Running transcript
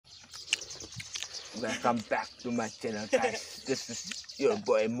Welcome back to my channel, guys. This is your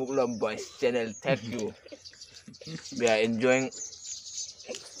boy Muklom Boys channel. Thank you. We are enjoying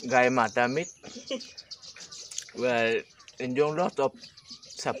Gai Mata meat. We are enjoying lots of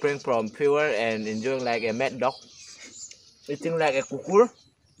suffering from fever and enjoying like a mad dog, eating like a kukur.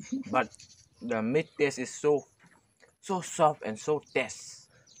 But the meat taste is so soft and so taste.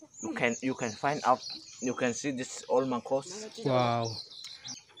 You can find out. You can see this all mancos. Wow.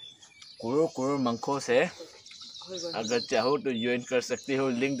 कुरो मंकोस है. अगर चाहो तो join कर सकते हो,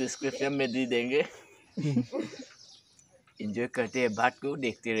 link description में दे देंगे. एंजॉय करते हैं, बात को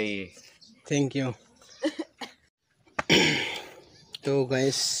देखते रहिए. Thank you. तो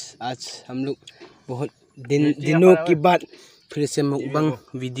गाइस आज हम लोग बहुत दिनों के बाद फिर से मुकबंग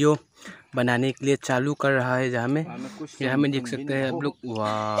वीडियो बनाने के लिए चालू कर रहा है. जहाँ में देख सकते हैं आप लोग.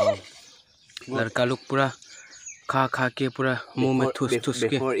 वाह, लड़का लोग पूरा खा के पूरा मुंह में ठूस के.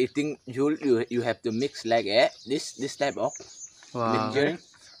 Before eating, you have to mix like this type of mixture,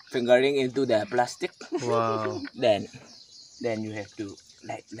 fingering into the plastic. Wow. Then you have to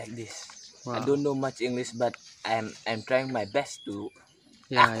like this. Wow. I don't know much English, but I'm trying my best to.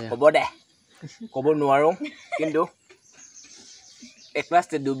 Yeah. Kobo deh. Kobo nuarong kindu. Eklas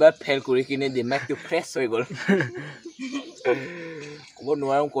te duba fail kuri kini di make to press hoy gol. Kobo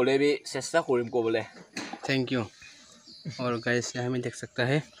nuarong kole bi sesta kurim ko bole. Thank you. और guys यहाँ में देख सकता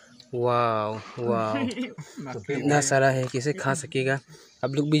है. वाह वाह, इतना सारा है, कैसे खा सकेगा. आप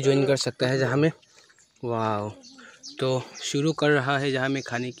लोग भी ज्वाइन कर सकता है जहाँ में. वाह. तो शुरू कर रहा है जहाँ में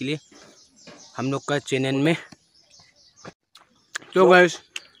खाने के लिए हम लोग का चैनल में. तो गाइस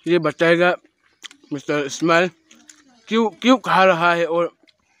ये बताएगा मिस्टर इस्माइल क्यों खा रहा है और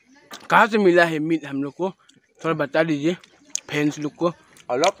कहाँ से मिला है मीट हम लोग को. थोड़ा बता दीजिए फैंस लोग को.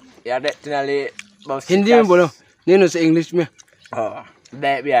 हिंदी में बोलो, नहीं no से इंग्लिश में.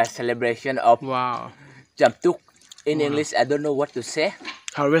 That we are celebration of wow Jamtuk. In English, I don't know what to say.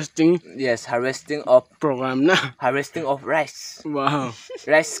 Harvesting. Yes, harvesting of program na. Harvesting of rice. Wow.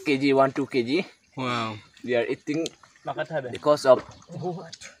 Rice kg 1-2 kg. Wow. We are eating because of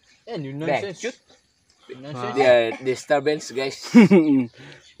they are disturbance, guys.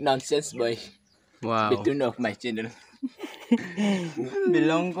 Nonsense, boy. Wow. Between of my channel.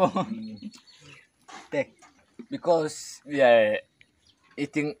 Belong ko. Because we are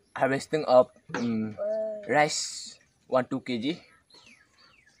eating harvesting of rice 1-2 kg.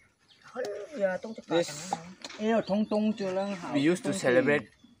 This we used to celebrate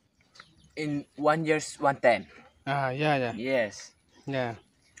in 1 year's one time. Yeah. Yes. Yeah.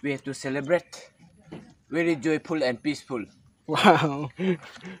 We have to celebrate very joyful and peaceful. Wow.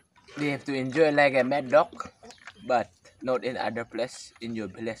 We have to enjoy like a mad dog, but not in other place, in your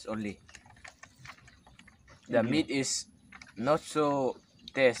village only. The meat is not so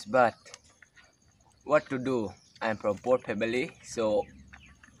taste, but what to do? I'm from poor family, so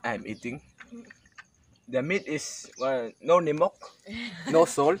I'm eating. The meat is no nimok, no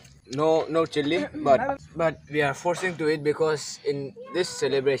salt, no chili, but we are forcing to eat because in this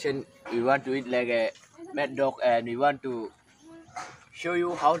celebration we want to eat like a mad dog and we want to show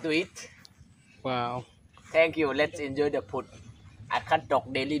you how to eat. Wow. Thank you. Let's enjoy the food. I can't talk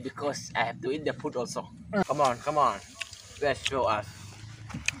daily because I have to eat the food also. Come on. Let's show us.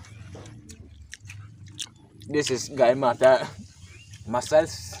 This is Gai Mata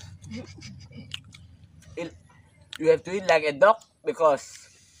muscles. You have to eat like a dog because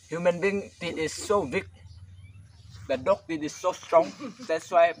human being teeth is so big. The dog teeth is so strong. That's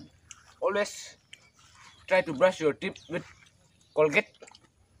why always try to brush your teeth with Colgate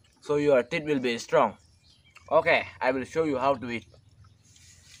so your teeth will be strong. Okay, I will show you how to eat.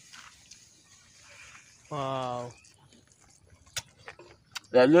 Wow.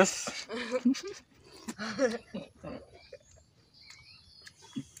 This.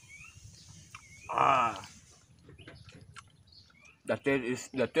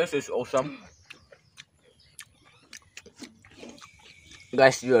 The taste is awesome.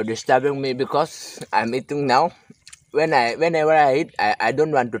 Guys, you are disturbing me because I'm eating now. Whenever I eat, I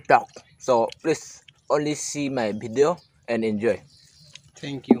don't want to talk. So please only see my video and enjoy.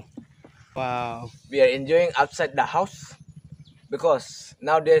 Thank you. Wow. We are enjoying outside the house because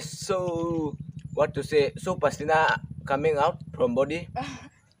now there's so pastina coming out from body.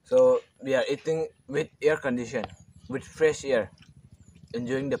 So we are eating with air condition, with fresh air,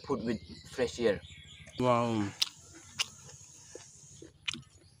 enjoying the food with fresh air. Wow.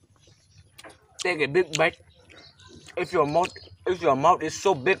 Take a big bite. If your mouth is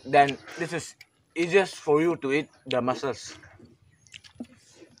so big, then this is easiest for you to eat the muscles.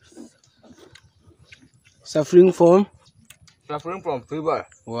 Suffering from suffering from fever.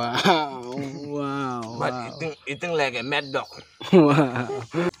 Wow, wow, But wow. eating like a mad dog. Wow.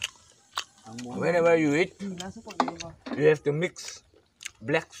 Whenever you eat, you have to mix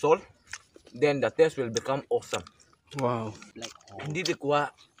black salt. Then the taste will become awesome. Wow. Hindi di kuha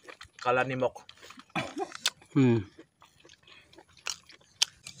kalanimok.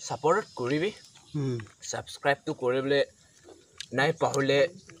 Support koribi. Subscribe to koribole. Nai pahule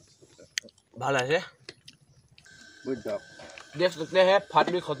bhala hai. Good dog. देख सकते हैं फाट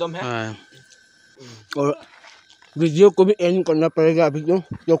भी खत्म है. और video को भी एंड करना पड़ेगा अभी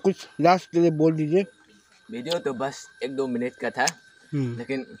तो कुछ लास्ट के लिए बोल दीजिए. वीडियो तो बस 1-2 मिनट का था.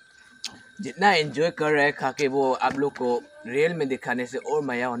 लेकिन जितना एंजॉय कर रहे खा के वो आप लोग को रियल में दिखाने से और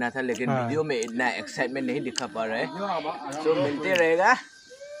मजा होना था. लेकिन वीडियो में इतना एक्साइटमेंट नहीं दिखा पा रहा है. तो मिलते रहेगा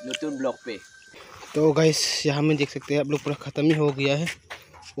नतून ब्लॉग पे. तो गाइस यहाँ में देख सकते हैं आप लोग पूरा ख़त्म ही हो गया है.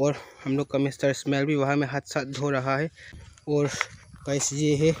 और हम लोग का मिस्टर स्मेल भी वहाँ में हाथ साथ धो रहा है. और गाइस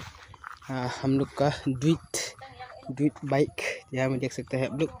ये है हम लोग का द्वित बाइक. यहाँ में देख सकते हैं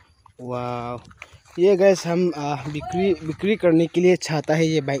आप लोग. वाह, ये गाइस हम बिक्री करने के लिए चाहता है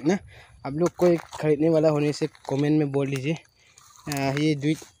ये बाइक ना. आप लोग को खरीदने वाला होने से कमेंट में बोल दीजिए. ये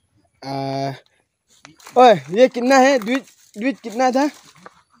द्वित ओए ये कितना है? द्वित कितना था?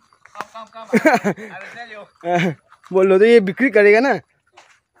 बोलो तो ये बिक्री करेगा ना.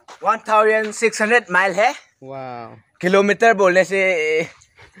 1600 माइल है. वाह, किलोमीटर बोलने से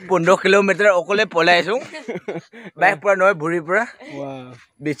 15 किलोमीटर অকলে পলাইছো. বাইক পৰা নহয় ভৰি পৰা.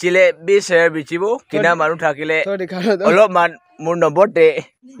 বিচিলে 20,000 বিচিব. কিনা মানুহ থাকিলে অলপমান মোৰ নম্বৰতে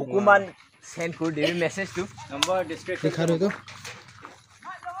অকমান সেন্ড কৰি দিবি মেছেজটো. নম্বৰ ডিসক্রিপশন दिखा दो तो.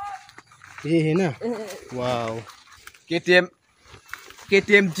 ये है ना. Wow,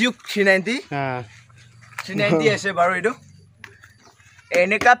 KTM Duke 390. हाँ 390 আছে বাৰু এইটো.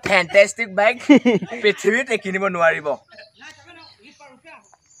 এনেকা ফ্যান্টাস্টিক বাইক পৃথিৱীত কিনিব নোৱাৰিব.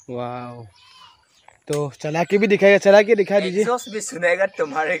 वाओ, तो चला के भी दिखाएगा. चला के दिखा दीजिए. एग्जॉस्ट भी सुनेगा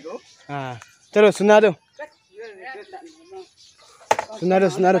तुम्हारे को. हाँ चलो सुना दो.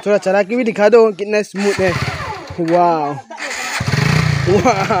 थोड़ा चला के भी दिखा दो कितना स्मूथ है. वाओ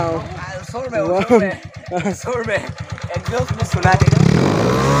वाओ, शोर में एग्जॉस्ट भी सुना देगा.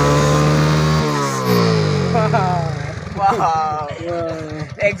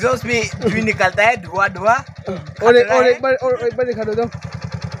 एग्जॉस्ट भी निकलता है धुआं. और एक बार दिखा दो तो.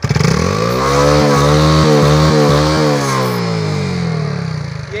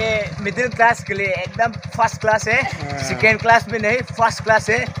 ये मिडिल क्लास के लिए एकदम फर्स्ट क्लास है. सेकेंड क्लास भी नहीं, फर्स्ट क्लास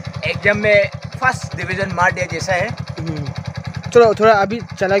है. एग्जाम में फर्स्ट डिवीजन मार दिया जैसा है. चलो थोड़ा अभी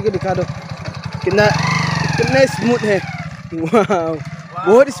चला के दिखा दो कितना स्मूथ है. वाह,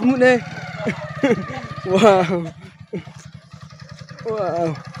 बहुत स्मूथ है. वाह वाह,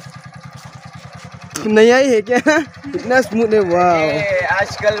 नया ही है क्या? इतना स्मूथ है. वाह,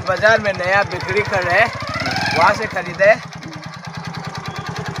 आजकल बाजार में नया बिक्री कर रहे हैं, वहाँ से खरीदे.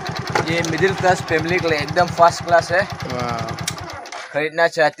 ये मिडिल क्लास फैमिली के लिए एकदम फर्स्ट क्लास है. खरीदना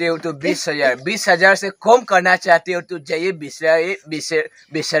चाहते हो तो 20,000 से कम करना चाहते हो तो जाइए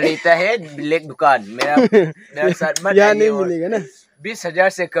बिसरीता है ब्लैक दुकान. मेरा साथ मत यहाँ नहीं मिलेगा ना. 20,000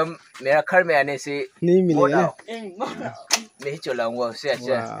 से कम मेरा घर में आने से नहीं मिलेगा. नहीं चलाऊंगा उससे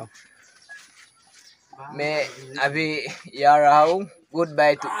अच्छा. मैं अभी जा रहा हूँ. Good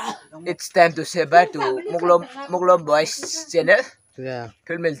by two. It's time to से बाय टू मुकलम बॉयज चैनल.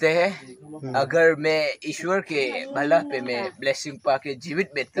 फिर मिलते हैं. अगर मैं ईश्वर के भला पे मैं ब्लेसिंग पाके जीवित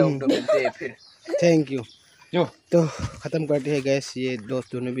बैठता हूँ तो मिलते हैं फिर. Thank you. तो खत्म करते हैं गैस. ये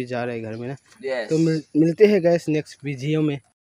दोस्त दोनों भी जा रहे हैं घर में ना. तो मिलते हैं गैस नेक्स्ट वीडियो में.